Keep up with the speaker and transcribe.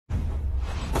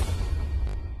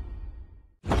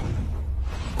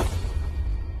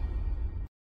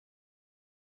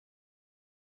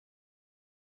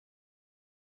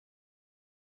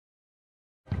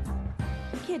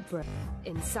Kidbrooke,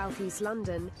 in southeast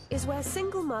London, is where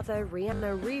single mother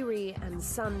Rihanna Riri and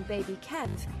son baby Kev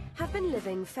have been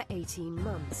living for 18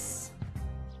 months.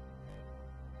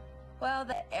 Well,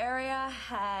 the area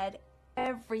had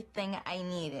everything I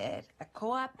needed. A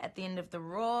co-op at the end of the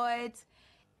road.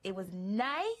 It was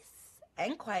nice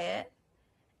and quiet.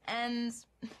 And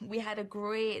we had a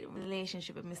great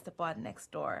relationship with Mr. Pod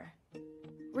next door.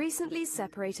 Recently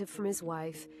separated from his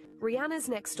wife, Rihanna's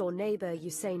next-door neighbour,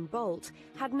 Usain Bolt,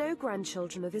 had no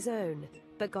grandchildren of his own,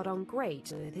 but got on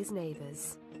great with his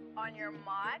neighbours. On your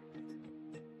mark,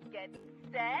 get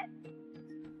set,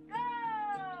 go!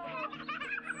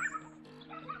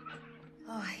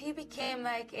 Oh, he became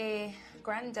like a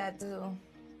granddad to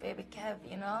baby Kev,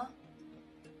 you know?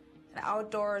 The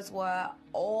outdoors were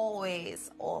always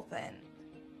open.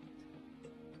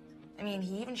 I mean,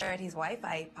 he even shared his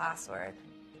Wi-Fi password.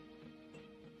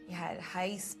 He had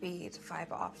high-speed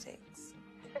fiber optics.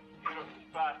 You're the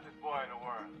fastest boy in the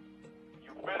world.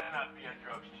 You better not be a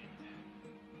drugs cheat.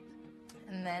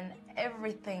 And then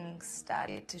everything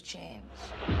started to change.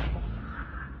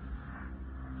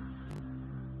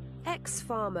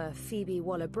 Ex-farmer Phoebe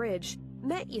Waller-Bridge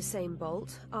met Usain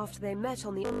Bolt after they met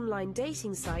on the online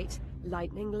dating site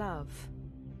Lightning Love.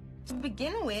 To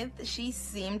begin with, she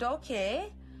seemed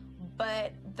okay,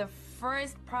 but the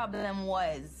first problem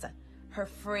was her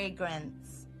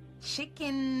fragrance.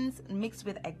 Chickens mixed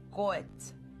with a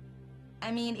goat.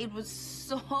 I mean, it was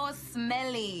so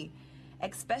smelly,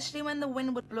 especially when the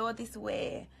wind would blow this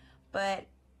way. But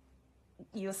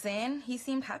Usain, he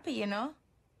seemed happy, you know?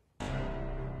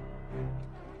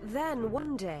 Then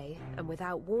one day, and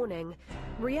without warning,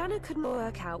 Rihanna couldn't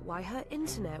work out why her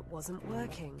internet wasn't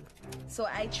working. So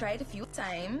I tried a few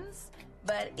times,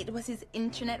 but it was his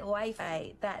internet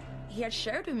Wi-Fi that he had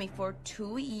shared with me for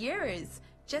 2 years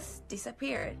just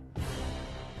disappeared.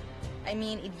 I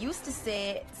mean, it used to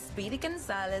say Speedy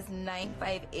Gonzalez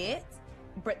 958,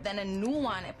 but then a new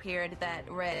one appeared that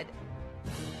read,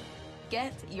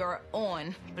 "Get your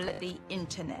own bloody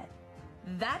internet."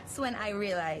 That's when I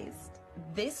realized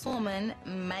this woman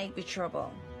might be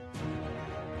trouble.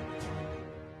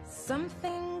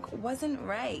 Something wasn't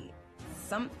right.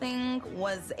 Something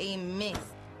was amiss.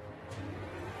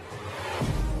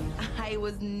 I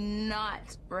was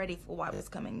not ready for what was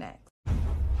coming next.